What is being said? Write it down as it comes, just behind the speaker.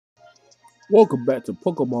Welcome back to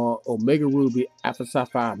Pokemon Omega Ruby Alpha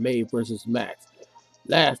Sapphire May versus Max.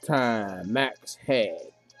 Last time Max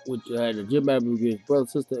which had a gym battle with his brother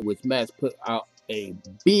sister, which Max put out a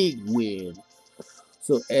big win.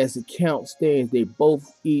 So as the count stands, they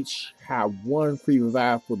both each have one free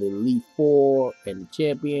revive for the Elite Four and the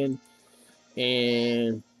champion.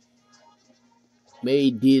 And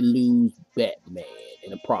May did lose Batman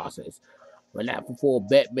in the process. But not before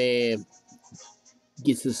Batman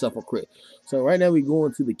gets himself a crit. So right now we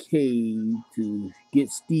going to the cave to get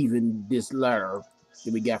Steven this letter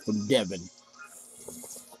that we got from Devin.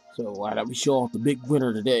 So why don't we show off the big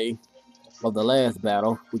winner today of the last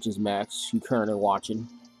battle, which is Max. She's currently watching.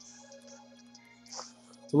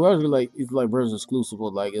 So we're actually like it's like version exclusive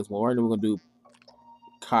for like this one. Right now we're gonna do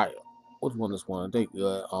Kyle. Which one is one? I think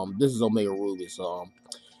this is Omega Ruby. So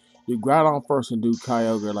do Groudon first and do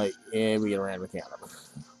Kyogre and we get a random encounter.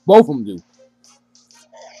 Both of them do.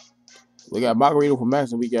 We got Margarito for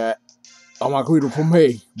Max and we got Margarito for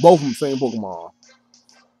May. Both of them same Pokemon.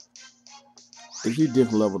 It's a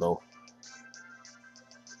different level though.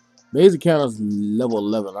 Basic count is level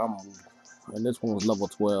 11. And this one was level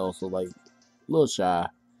 12, so like a little shy.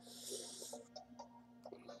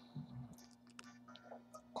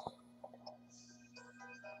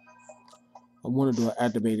 I want to do it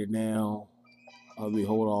activated now. I'll be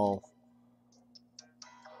hold off.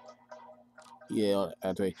 Yeah,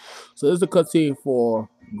 activate. So this is a cutscene for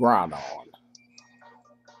Groudon.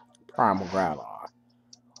 Primal Groudon.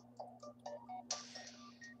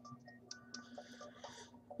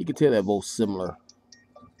 You can tell they're both similar.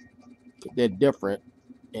 They're different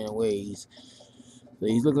in ways. So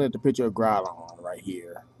he's looking at the picture of Groudon right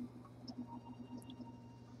here.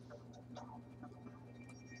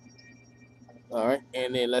 Alright,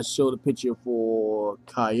 and then let's show the picture for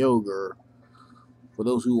Kyogre. For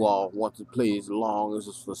those who want to play as long as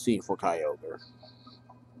it's the scene for Kyogre.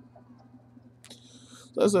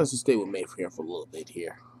 So let's just stay with May here for a little bit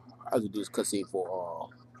here. I have to do this cutscene for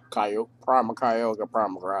Primal Kyogre,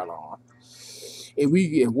 Primal Groudon. If we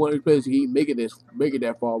get one of the players to make it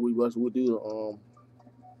that far, we'll do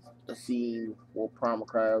a scene for Primal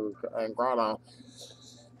Kyogre and Groudon.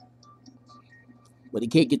 But he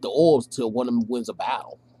can't get the orbs till one of them wins a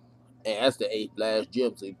battle. And that's the last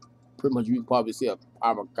gym. So pretty much you can probably see a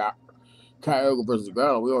Primal Kyogre versus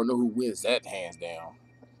Groudon. We don't know who wins that hands down.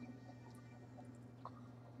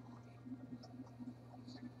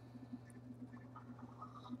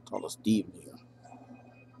 Call us Steven here.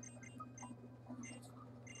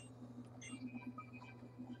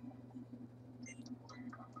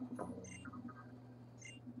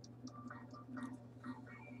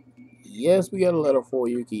 Yes, we got a letter for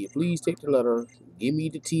you. Can you please take the letter? Give me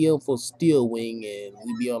the TM for Steel Wing and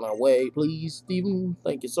we be on our way. Please, Steven.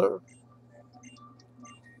 Thank you, sir.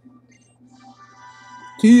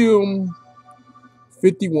 TM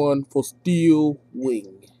 51 for Steel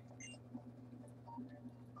Wing.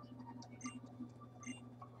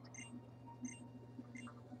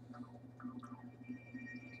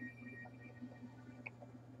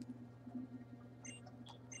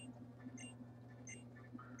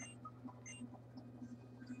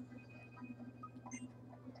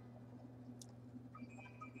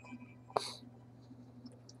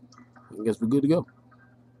 I guess we're good to go.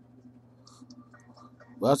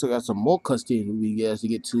 We also got some more cutscenes we guys to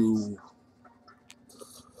get to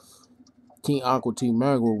Team Aqua, Team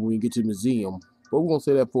Mango when we get to the museum. But we're gonna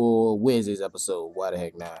say that for Wednesday's episode. Why the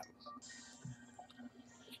heck not?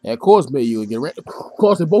 And of course, maybe you get of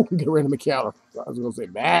course they both can get random encounter. I was gonna say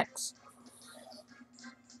Max.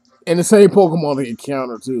 And the same Pokemon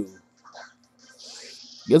encounter too.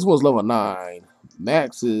 This one's level 9.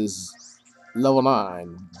 Max is level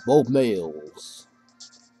 9. Both males.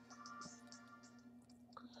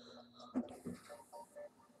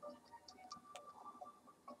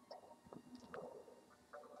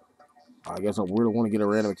 I guess I really want to get a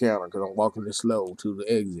random encounter because I'm walking this slow to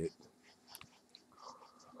the exit.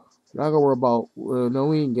 Not gonna worry about. No,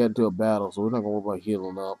 we ain't get to a battle, so we're not gonna worry about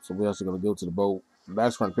healing up. So we're actually gonna go to the boat.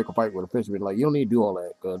 Max trying to pick a fight with a fisherman. Like you don't need to do all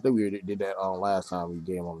that. Cause I think we did that last time we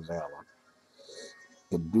game on this island.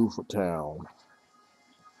 The do for town.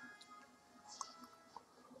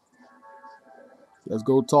 Let's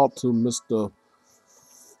go talk to Mr.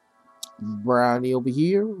 Brownie over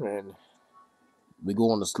here, and we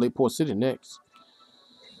go on to Slateport City next.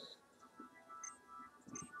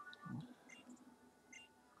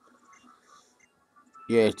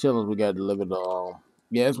 Yeah, tell us we got to deliver the.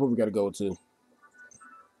 Yeah, that's what we got to go to.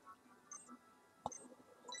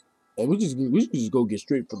 And we should just go get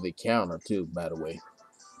straight for the counter too. By the way,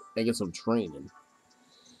 and get some training.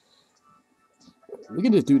 We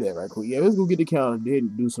can just do that right quick. Yeah, let's go get the counter,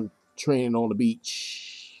 then do some training on the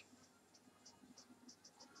beach.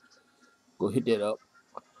 Go hit that up.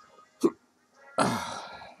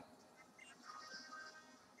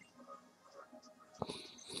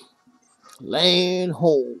 Land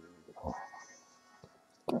home.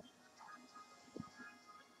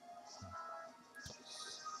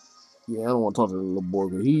 Yeah, I don't want to talk to the little boy,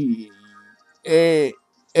 but hey,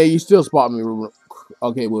 you still spot me.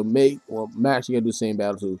 Okay, Max, you gotta do the same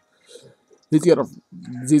battle too. He's got a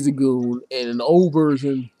Zizzagoon, and in the old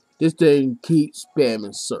version, this thing keeps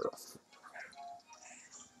spamming surf.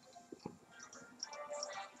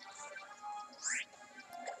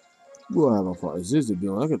 We'll have a fun.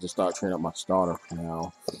 Zizzagoon, I got to start training up my starter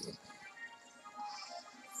now.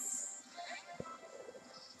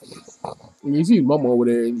 And you see Mama over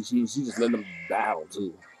there, and she just letting them battle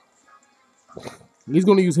too. He's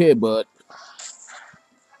gonna use headbutt.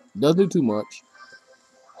 Doesn't do too much.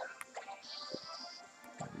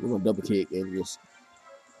 We're gonna double kick and just.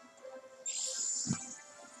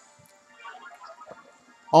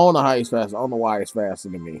 I don't know how he's fast. I don't know why he's faster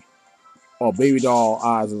than me. Oh, baby doll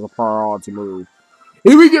eyes is a priority move.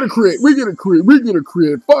 If we get a crit, we get a crit, we get a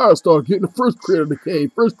crit. Firestar getting the first crit of the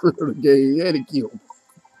game, and a kill.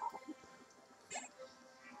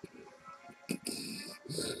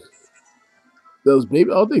 Those baby,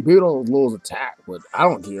 I don't think baby doll lowers attack, but I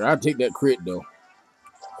don't care. I take that crit though.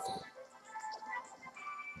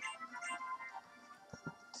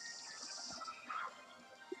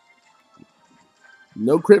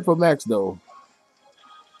 No crit for Max though.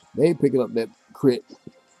 They ain't picking up that crit.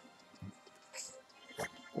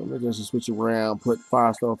 Let me just switch around, put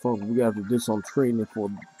Firestar first. We got to do some training for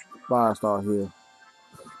Firestar here.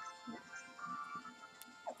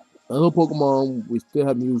 Other Pokemon, we still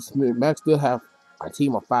haven't used Smith. Max still have a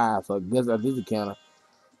team of 5, so I guess that is a counter.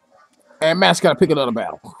 And Max got to pick another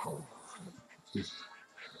battle.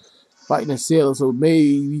 Fighting a Sailor, so maybe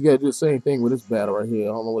you got to do the same thing with this battle right here.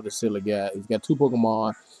 I don't know what the Sailor got. He's got 2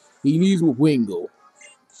 Pokemon. He needs with Wingo.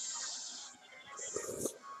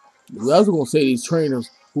 I was going to say these trainers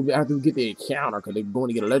who have to get their counter because they're going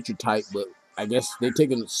to get electric type, but I guess they're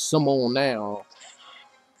taking some on now.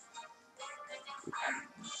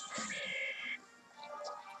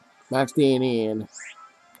 Max staying in.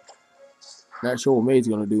 Not sure what May's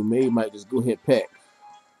going to do. May might just go hit Peck.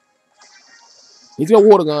 He's got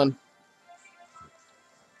Water Gun.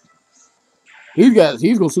 He's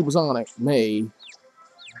going Supersonic. May.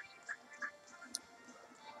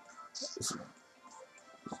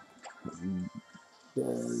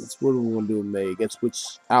 That's what we're going to do with May. Get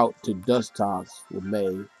switched out to Dustox with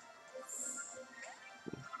May.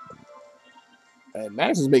 And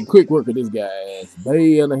Max has made quick work of this guy.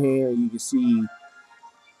 May, on the hand, you can see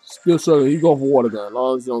still struggling. He's going for Water Gun. As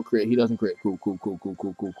long as he don't crit, he doesn't crit. Cool.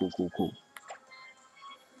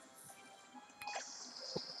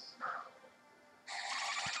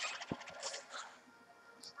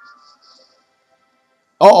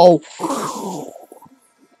 Uh-oh.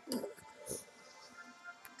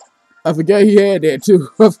 I forgot he had that too.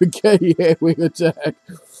 I forgot he had wing attack.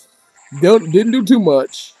 Didn't do too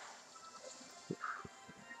much.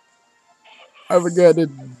 I forgot that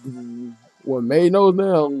what May knows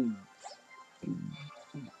now.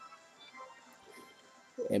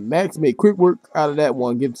 And Max made quick work out of that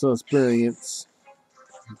one, getting some experience.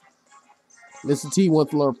 Mr. T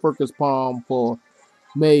wants to learn Focus Palm for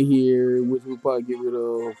May here, which we'll probably get rid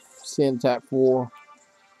of Sand Tap 4.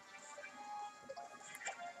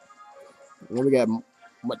 And then we got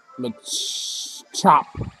Chop.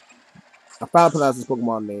 I finally pronounced this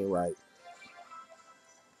Pokemon name right.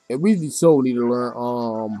 And we so need to learn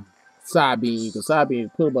Psybeam, because Psybeam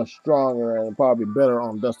is pretty much stronger and probably better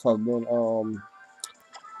on Dustox than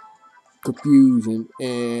Confusion.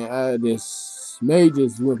 And I just May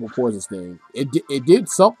just went for Poison Sting. It did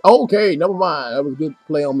something. Okay, never mind. That was a good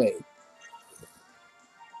play on May.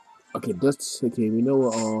 Okay, okay. We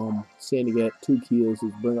know Sandy got 2 kills.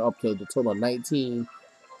 He's bringing up to the total of 19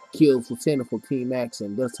 kills for Sandy for Team Max,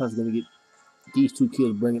 and Dustox is gonna get these 2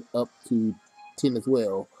 kills, bringing up to 10 as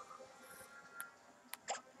well.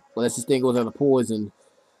 Unless this thing goes out of poison.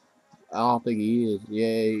 I don't think he is.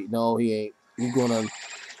 Yeah, no, he ain't. He's gonna.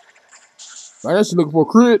 Right now, she's looking for a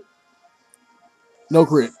crit. No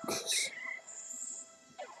crit.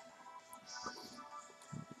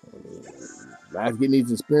 Max getting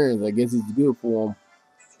these experience. I guess it's good for him.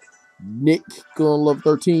 Nick going level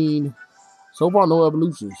 13. So far, no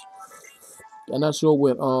evolutions. I'm not sure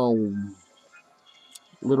what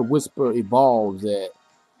Little Whisper evolves at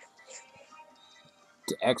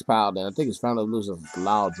to X-Power. Then I think it's final evolution of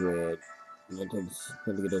Loud Dread. I think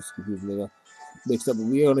to get those confused, nigga. Mixed up,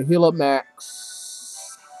 and we're gonna heal up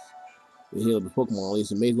Max. We heal up the Pokemon. At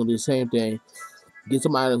least May's gonna do the same thing. Get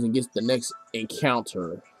some items and get the next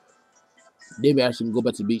encounter. Maybe I should go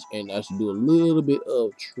back to the beach and I should do a little bit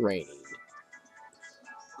of training.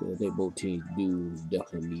 Because I think both teams do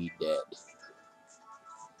definitely need that.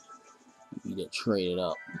 Need that training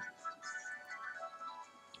up.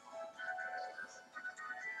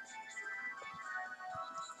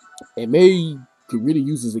 And May could really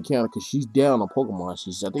use this encounter because she's down on Pokemon.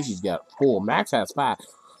 I think she's got 4. Max has 5.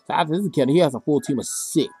 So after this encounter, he has a full team of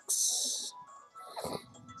 6.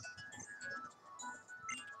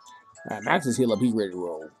 Alright, Max is healed up. He's ready to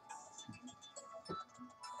roll.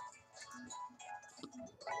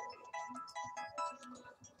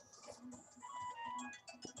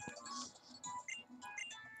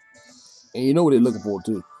 And you know what they're looking for,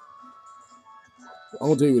 too. I'm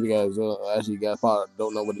going to tell you what the guys actually got probably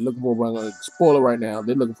don't know what they're looking for, but I'm going to spoil it right now.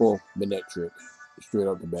 They're looking for Manectric. Straight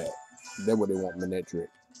up the bat. That's what they want, Manectric.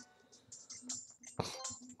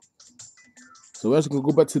 So we're actually going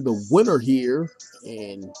to go back to the winner here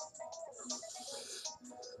and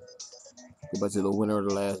go back to the winner of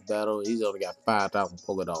the last battle. He's only got 5,000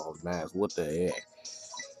 polka dogs, man. What the heck?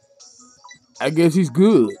 I guess he's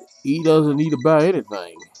good. He doesn't need to buy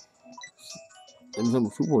anything. Let me see how many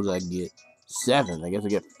footballs I get. 7. I guess I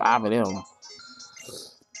get 5 of them.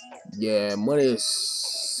 Yeah, money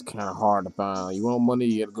is kind of hard to find. You want money,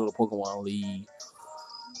 you gotta go to Pokemon League.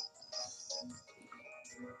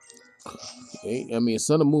 I mean,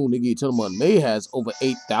 Sun and Moon, they give you a ton of money. May has over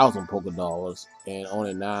 8,000 Poké Dollars and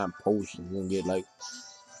only 9 potions. You can get like,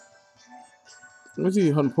 let me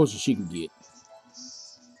see how many potions she can get.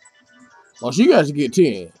 Well, she got to get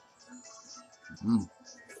 10.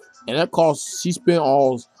 And that costs, she spent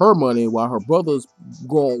all her money while her brother's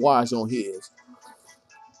going wise on his.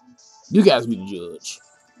 You guys be the judge.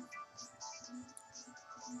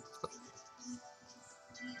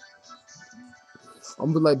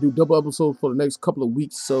 I'm gonna like do double episodes for the next couple of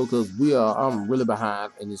weeks, so because I'm really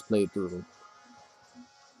behind in this playthrough.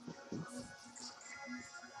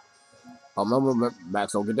 Remember,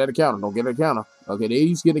 Max, don't get that counter. Don't get that counter. Okay, they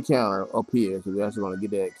each get a counter up here, so we're actually gonna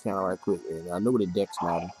get that counter right quick. And I know what the deck's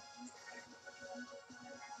matter.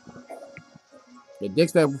 The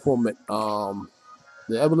deck's that before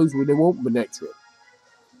the evolution they won't Manectric.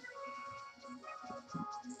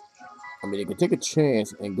 I mean, they can take a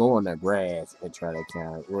chance and go on that grass and try that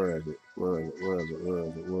counter. Where is it? Where is it? Where is it? Where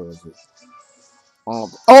is it? Where is it?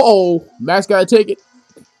 Oh, Max gotta take it.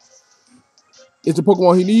 It's the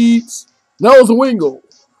Pokemon he needs. No, it's a Wingull.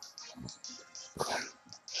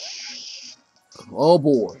 Oh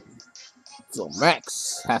boy. So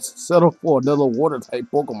Max has to settle for another water type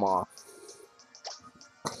Pokemon.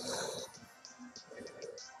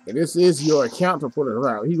 And this is your counter for the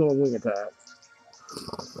round. He's gonna wing attack.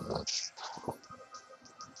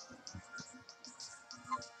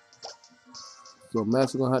 So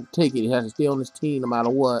Max is gonna have to take it. He has to stay on his team no matter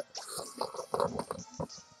what.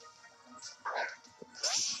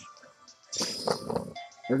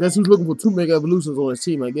 I guess he's looking for 2 Mega Evolutions on his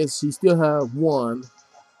team. I guess he still have 1.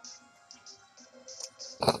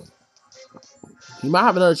 He might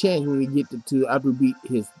have another chance when we get to after we beat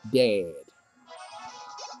his dad.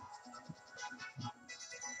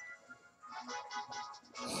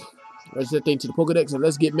 Let's just think to the Pokedex and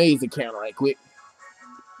let's get May's account right quick.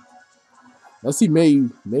 Let's see May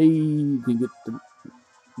can get the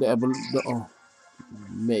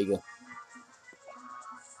Mega.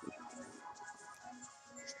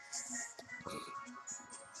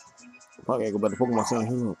 Probably gotta go back to Pokemon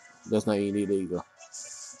Center. That's not even there you go.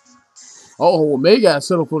 Oh, well, May got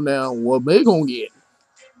settled for now. What May gonna get?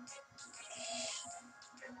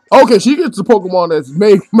 Okay, she gets the Pokemon that's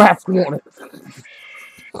May Max wanted.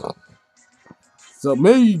 So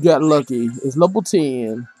May got lucky. It's level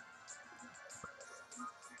 10.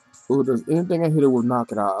 Oh, does anything I hit it will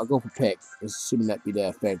knock it out? I'll go for Peck. It should not be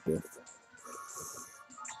that effective.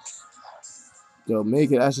 So May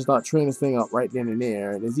can actually start training this thing up right then and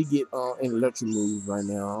there. Does he get any electric moves right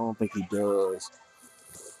now? I don't think he does.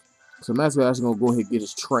 So Max is actually gonna go ahead and get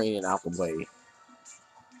his training out the way.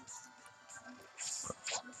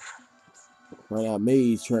 Right now,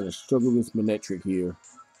 May's trying to struggle with Manectric here.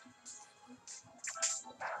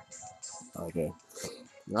 Okay.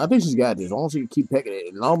 I think she's got this. As long as she can keep pecking it,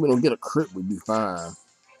 and as long as we don't get a crit, we'd be fine.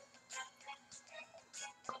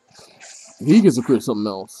 If he gets a crit, something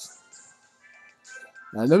else.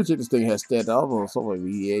 I never checked this thing has stats. I don't know something like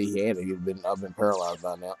he had it. I've been paralyzed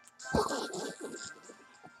by now.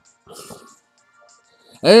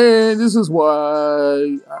 And this is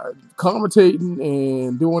why commentating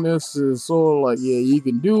and doing this is sort of like, yeah, you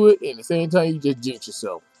can do it, and at the same time, you just jinx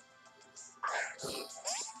yourself.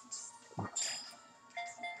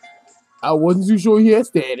 I wasn't too sure he had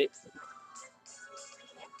static.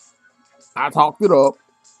 I talked it up,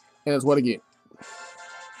 and that's what I get.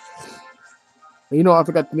 And you know, I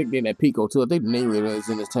forgot to nickname that Pico too. I think the name is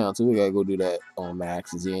in this town too. We gotta go do that on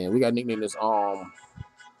Max's end. We gotta nickname this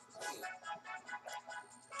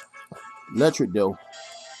Electric though.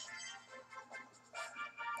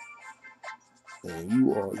 And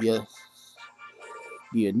you are, yes.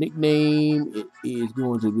 The nickname it is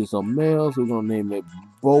going to be some male, so we're gonna name it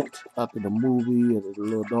Bolt after the movie and the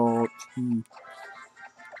little dog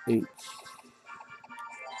TH.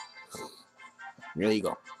 There you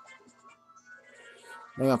go.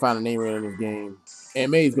 I gotta find a name right in this game.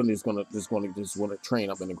 And May's gonna train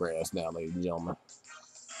up in the grass now, ladies and gentlemen.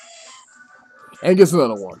 And gets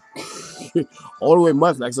another one. All the way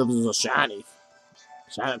much like something is a shiny.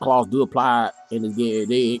 Shiny claws do apply in this game.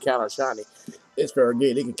 They encounter shiny. It's fair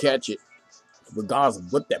game. They can catch it regardless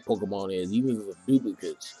of what that Pokemon is, even if it's a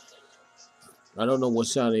duplicate. I don't know what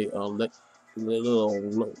shiny like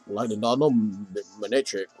the dog. No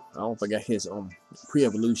Manetric. I don't forget his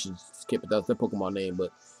pre-evolution skip it. That's that Pokemon name,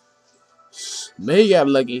 but May got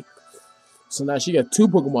lucky. So now she got two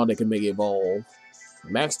Pokemon that can make it evolve.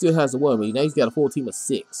 Max still has the one. Now he's got a full team of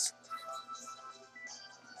 6.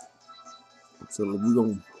 So we're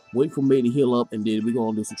gonna wait for May to heal up, and then we're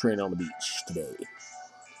gonna do some training on the beach today.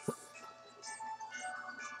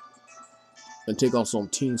 And take off some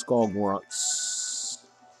Team Skull Grunts.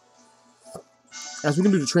 As we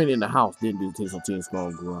can do the training in the house, then take some Team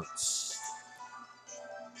Skull Grunts.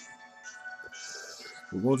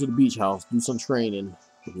 We're going to the beach house, do some training.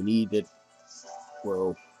 We need it.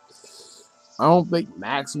 Well, I don't think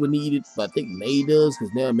Max would need it, but I think May does,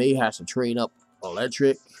 because now May has to train up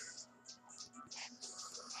Electric.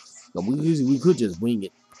 But we could just wing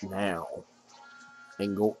it now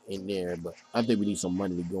and go in there, but I think we need some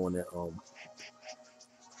money to go in there.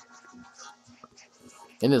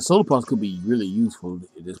 And then Solar Punch could be really useful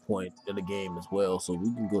at this point in the game as well, so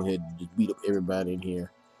we can go ahead and just beat up everybody in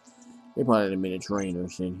here. They probably had a minute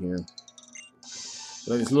trainers in here.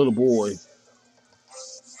 Like this little boy,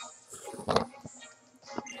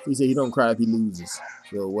 he said he don't cry if he loses.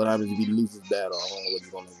 So what happens if he loses battle? I don't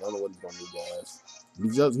know what he's gonna do,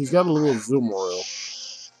 guys. He's got a little Zoomeril.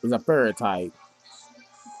 He's a fairy type.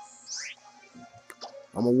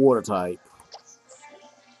 I'm a water type.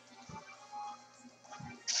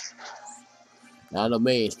 Now the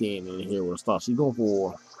man standing in here with a star. She's going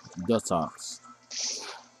for Dustox.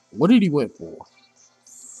 What did he went for?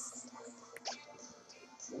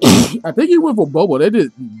 I think he went for Bobo. That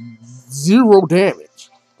did 0 damage.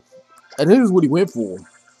 I think this is what he went for.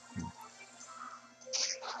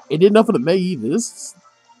 It did nothing to May either.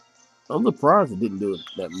 I'm surprised it didn't do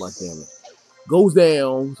that much damage. Goes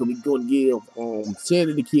down, so we're going to give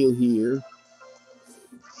Sandy the kill here.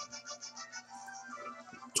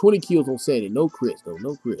 20 kills on Sandy. No crits, though.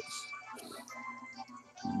 No crits.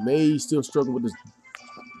 May still struggling with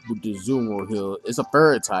the Zoomer here. It's a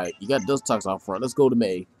fairy type. You got Dustox out front. Let's go to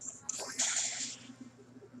May.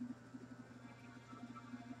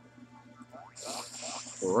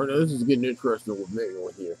 All right, now this is getting interesting with May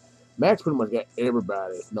over here. Max pretty much got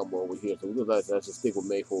everybody's number over here, so we're going to have to stick with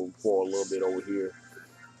May for a little bit over here.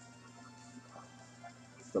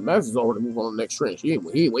 So Max is already moving on the next trench. He ain't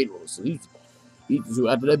waiting on us. So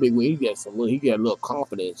after that big win, he got a little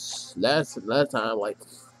confidence. Last time, like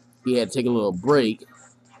he had to take a little break.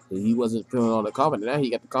 He wasn't feeling all the confidence. Now he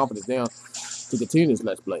got the confidence now to continue this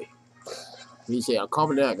let's play. He said, "I'm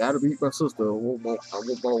confident. I gotta beat my sister. I won't go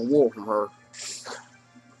to war from her."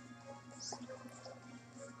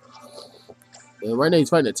 And right now he's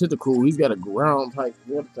fighting a Tentacool. He's got a ground type,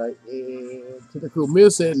 water type, and Tentacool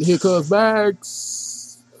missing. And here comes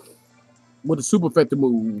Max with a super effective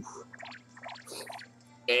move.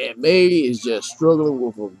 And May is just struggling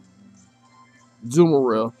with a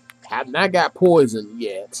Zoomeril. Have not got poison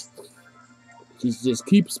yet. She just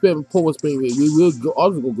keeps spending poison spin. We will go. I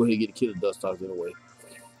was gonna go ahead and get a kill of Dustox anyway.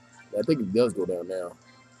 I think it does go down now.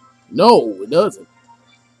 No, it doesn't.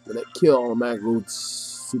 But that kill on Max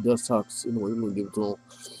goes to Dustox anyway. We're gonna give it to him.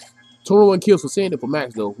 21 kills for Sandy for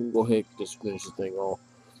Max though. We'll go ahead and just finish this thing off.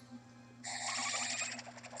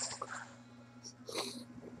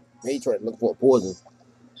 He tried to look for a poison.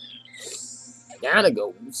 Down it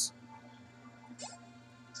goes.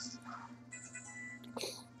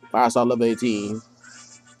 5-star level 18.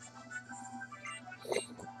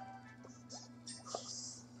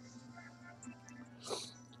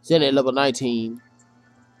 Sandy at level 19.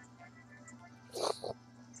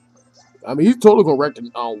 I mean, he's totally gonna wreck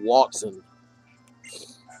Watson.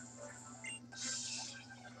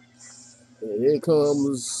 And here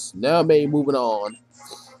comes now May moving on.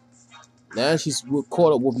 Now she's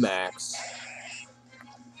caught up with Max.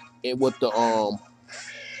 And with the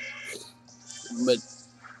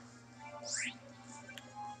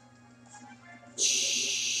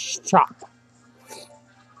chop.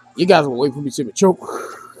 You guys will wait for me to see me choke.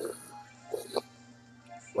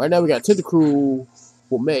 Right now we got Tentacruel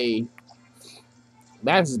for May.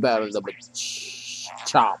 Max is battling up a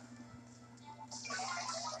chop.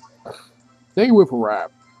 I think he went for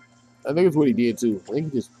rap. I think it's what he did too. I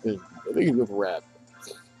think he went for rap.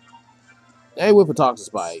 And he went for Toxic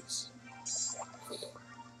Spikes.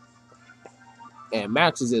 And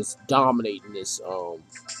Max is just dominating this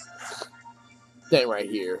thing right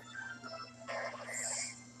here.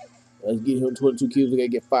 Let's get him 22 kills. We gotta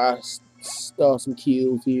get 5 some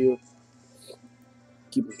kills here.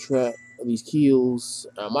 Keeping track of these kills.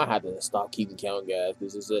 I might have to stop keeping count, guys,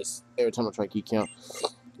 because it's just every time I try to keep count.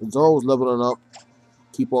 Zoro's leveling up.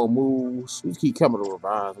 Keep on moves. We just keep coming to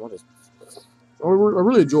revive. I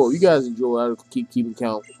really enjoy it. You guys enjoy it. I keep keeping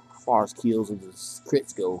count as far as kills and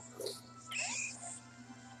crits go.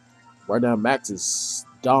 Right now, Max is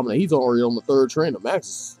dominant. He's already on the 3rd trainer.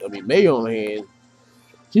 May on the hand.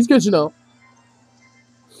 She's catching up.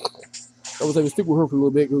 I was like, stick with her for a little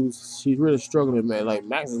bit because she's really struggling, man. Like,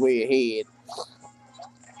 Max is way ahead.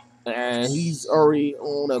 And he's already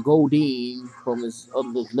on a Goldeen from his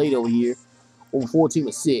other late over here. Over 14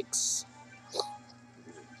 to 6.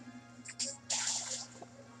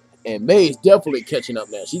 And May's definitely catching up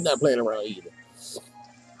now. She's not playing around either.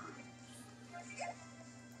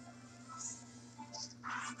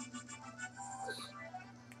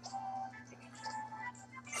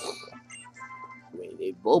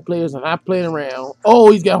 Both players are not playing around.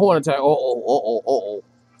 Oh, he's got horn attack. Oh.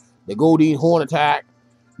 The Goldeen horn attack.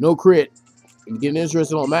 No crit. I'm getting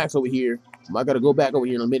interested on Max over here. I gotta go back over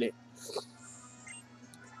here in a minute.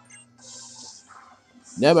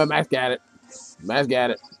 Never, Max got it.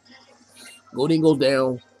 Goldeen goes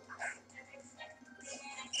down.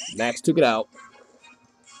 Max took it out.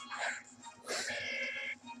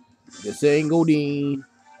 This ain't Goldeen.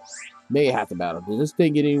 May have to battle. Does this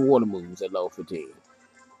thing get any water moves at level 15?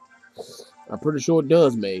 I'm pretty sure it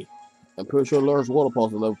does, May. I'm pretty sure it learns water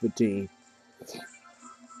pulse at level 15.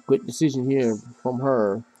 Quick decision here from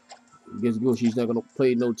her. Gets good. She's not gonna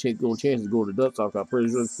play no chance to go to Dust Talk. I'm pretty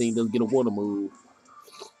sure this thing does get a water move.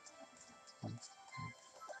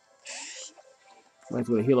 Mike's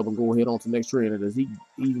gonna heal up and go ahead on to the next trainer. Does he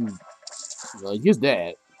even he gets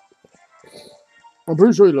that? I'm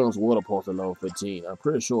pretty sure he learns water pulse at level 15. I'm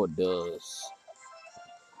pretty sure it does.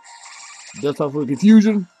 Dust Talk for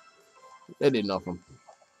confusion. That did nothing.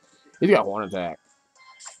 He's got horn attack.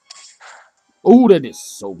 Oh, that did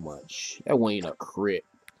so much. That one ain't a crit.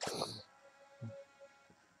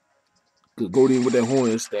 Could go in with that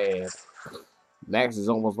horn and stab. Max is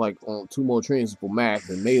almost like on 2 more trains for Max,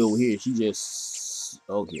 and May over here, she just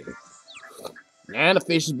okay. Now the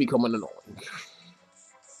fish is becoming annoying.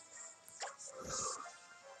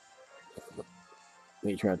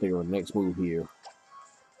 May trying to think of the next move here.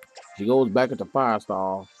 She goes back into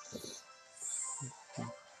Firestar.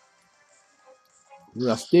 We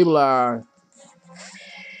got Stabilize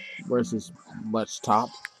versus Much Top.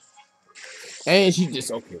 And she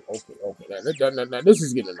just okay. Now this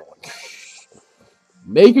is getting annoying.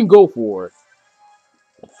 May can go for it.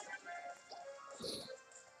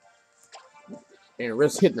 And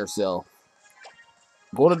risk hitting herself.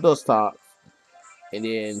 Go to Dust Top. And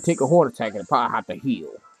then take a horn attack and probably have to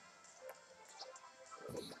heal.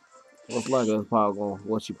 Looks like that's probably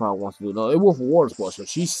what she probably wants to do. No, it went for water sport, so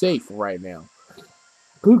she's safe right now.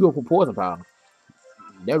 Could go for poison powder.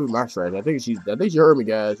 That'd be my strategy. I think she heard me,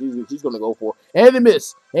 guys. She's gonna go for it. And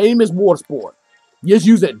he missed water sport. Just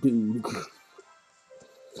use that dude.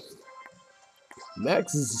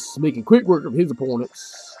 Max is making quick work of his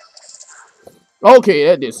opponents. Okay,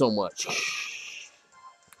 that did so much.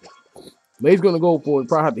 May's gonna go for it.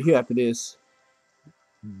 Probably have to hit after this.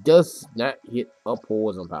 Does not hit a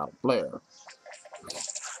poison powder flare.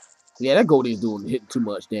 Yeah, that Goldie's hitting too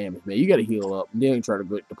much damage, man. You gotta heal up. And then try to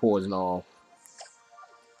get the poison off.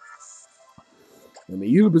 I mean,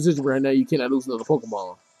 you're in a position right now you cannot lose another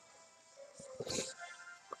Pokemon.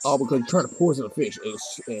 All because you're trying to poison a fish.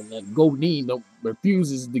 And that Goldeen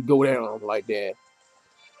refuses to go down like that.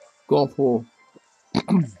 Going for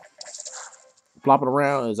flopping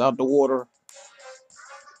around, is out the water.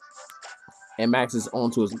 And Max is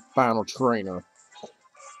onto his final trainer.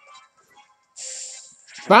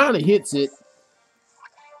 Finally hits it.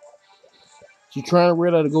 She's trying to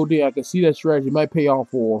red out to go there. I can see that strategy might pay off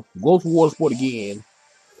for her. Goes for water sport again.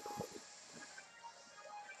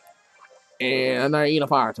 And I'm not eating a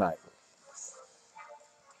fire type.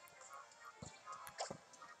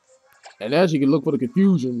 And now she can look for the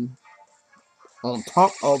confusion on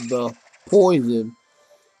top of the poison.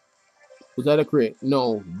 Was that a crit?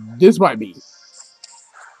 No. This might be.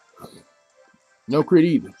 No crit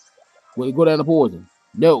either. Will it go down to poison?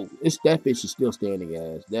 No. It's that fish is still standing,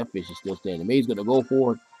 guys. That fish is still standing. May's gonna go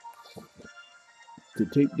for it to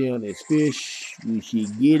take down this fish. Will she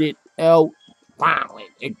get it out? Finally,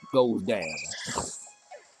 it goes down.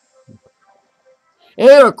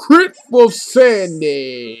 And a crit for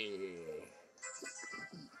Sandy.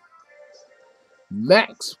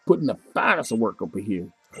 Max putting the finest of work over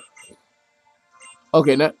here.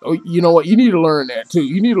 Okay, now you know what? You need to learn that too.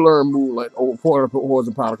 You need to learn Moonlight over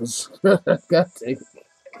Poison Powder because God dang it.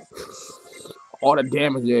 All the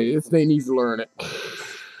damage there. This thing needs to learn it.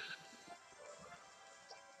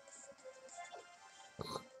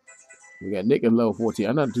 We got Nick at level 14.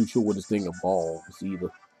 I'm not too sure what this thing evolves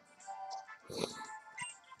either.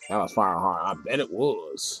 That was fire hard. I bet it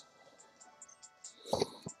was.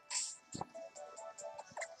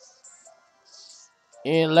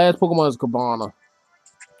 And last Pokemon is Cabana.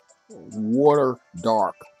 Water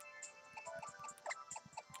Dark.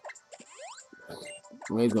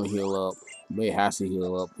 May's gonna heal up. May has to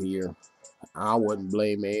heal up here. I wouldn't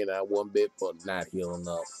blame May that one bit for not healing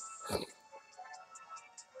up.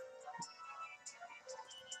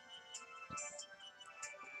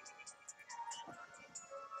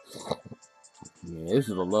 Yeah, this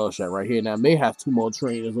is a love shot right here. Now May has 2 more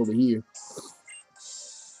trainers over here.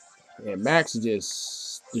 And Max is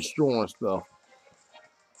just destroying stuff.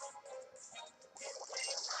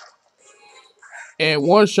 And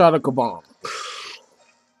one shot of Cabana.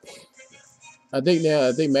 I think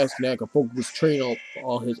Max now can focus train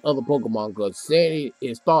on his other Pokemon because Sandy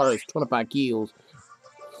is started as 25 kills.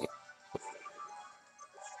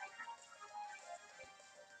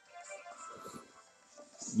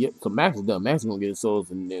 Yep, so Max is done. Max is gonna get his souls,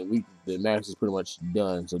 and then Max is pretty much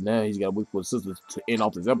done. So now he's got to wait for the sisters to end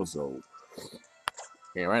off this episode.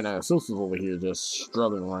 And right now, the sisters over here just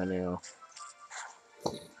struggling right now.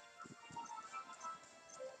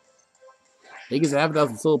 He gets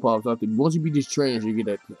 1,000 soul pops after. Once you beat these trainers, you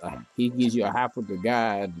get he gives you a half of the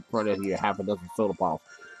guy at the front of here, 6 solar pops,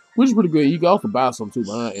 which is pretty good. You can also buy some too,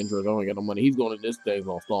 but I'm not interested. I don't got no money. He's going to this thing's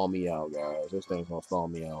gonna stall me out, guys. This thing's gonna stall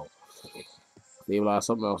me out. Stabilize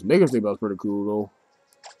something else. Mega Stabilize pretty cool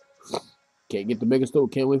though. Can't get the Mega Stone.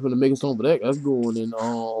 Can't wait for the Mega Stone for that. That's going in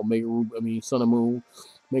Sun and Moon.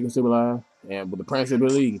 Mega Stabilize. And with the Prance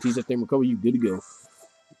ability, you can teach that thing recover, you good to go.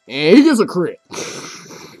 And he gets a crit.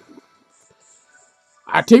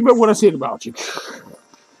 I take back what I said about you.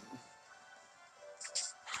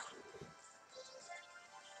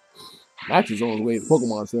 Max is on his way to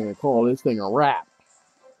Pokemon Center and call this thing a wrap.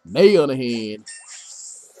 May, on the hand,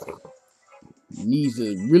 needs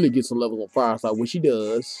to really get some levels on Fireside, which he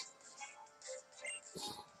does.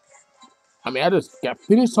 I mean, I just got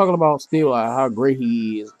finished talking about Stabilize, how great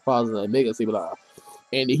he is, positive and Mega Stabilize.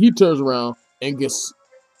 And he turns around and gets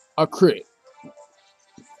a crit.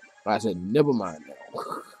 I said, never mind now.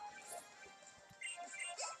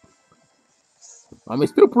 I mean,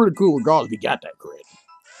 it's still pretty cool regardless if he got that crit.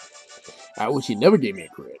 I wish he never gave me a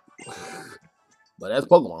crit. But that's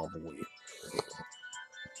Pokemon for you.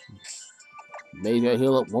 Maybe I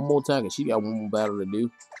heal up one more time because she got one more battle to do.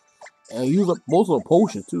 And use up most of the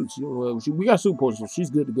potions too. We got super potions, so she's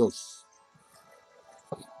good to go.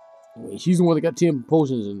 I mean, she's the one that got 10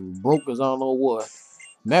 potions and broke us I don't know what.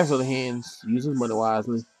 Max on the hands, uses money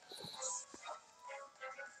wisely.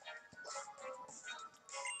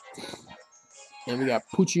 And we got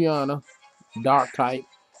Puchiana, Dark type.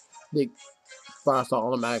 Big 5-star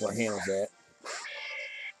automatically handles that.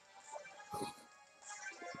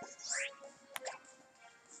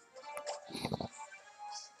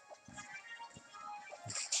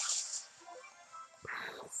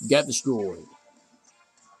 Got destroyed.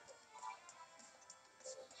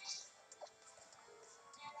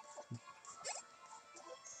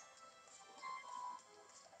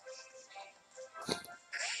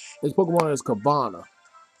 This Pokemon is Cabana.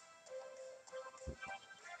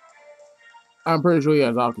 I'm pretty sure he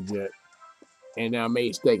has Aqua Jet. And now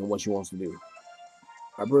May's thinking what she wants to do.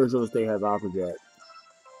 I'm pretty sure this thing has Aqua Jet.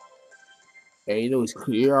 And you know,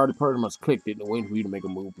 he already pretty much clicked it and waiting for you to make a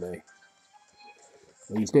move, man.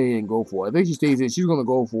 And you stay in and go for it. I think she stays in. She's going to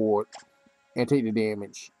go for it and take the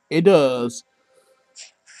damage. It does.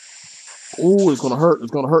 Oh, it's going to hurt.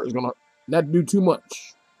 It's going to hurt. It's going to not do too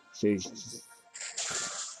much.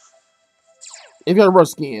 If you got a rough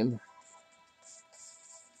skin,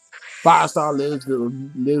 5-star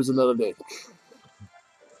lives another day.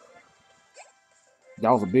 That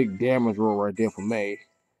was a big damage roll right there for May.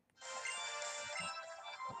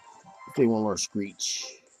 If they want to learn Screech.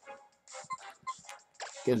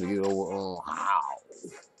 Guess we get over on Howl.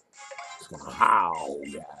 It's gonna howl,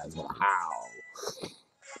 guys. It's gonna howl.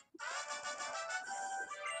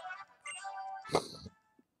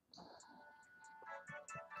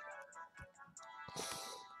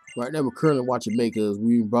 Right now, we're currently watching May because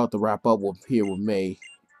we're about to wrap up with May.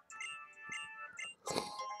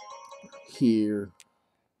 Here,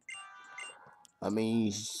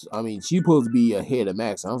 she's supposed to be ahead of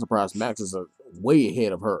Max. I'm surprised Max is way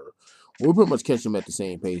ahead of her. We're pretty much catching them at the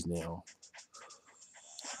same pace now.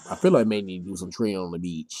 I feel like May need to do some training on the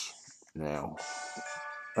beach now.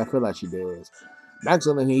 I feel like she does. Max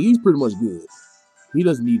on the hand, he's pretty much good. He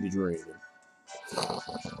doesn't need the training.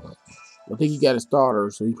 I think he got a starter,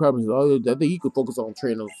 so he probably. I think he could focus on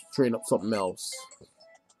train up something else.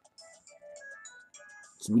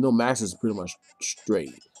 So we know Max is pretty much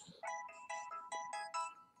straight.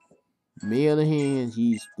 May on the hand,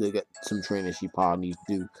 he's still got some training she probably needs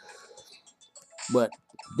to do. But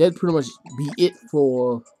that'd pretty much be it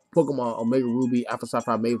for Pokemon Omega Ruby Alpha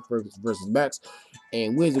Sapphire May versus Max.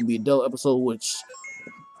 And Wednesday will be a double episode, which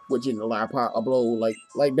in the live upload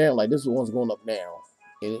like down, like this one's going up now.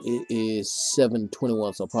 And it is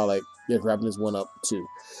 7:21, so probably like just wrapping this one up too.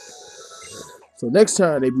 So next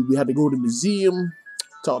time we have to go to the museum,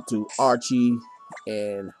 talk to Archie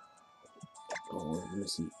and let me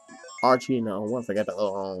see. Archie and once I got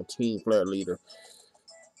the Team Flare leader.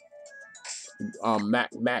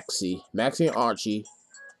 Maxie and Archie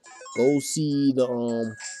go see the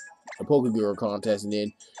Pokegirl contest, and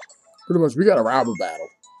then pretty much we got a rival battle.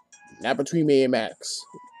 Not between me and Max.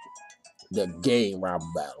 The game rival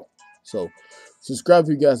battle. So subscribe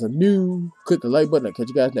if you guys are new. Click the like button. I'll catch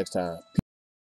you guys next time.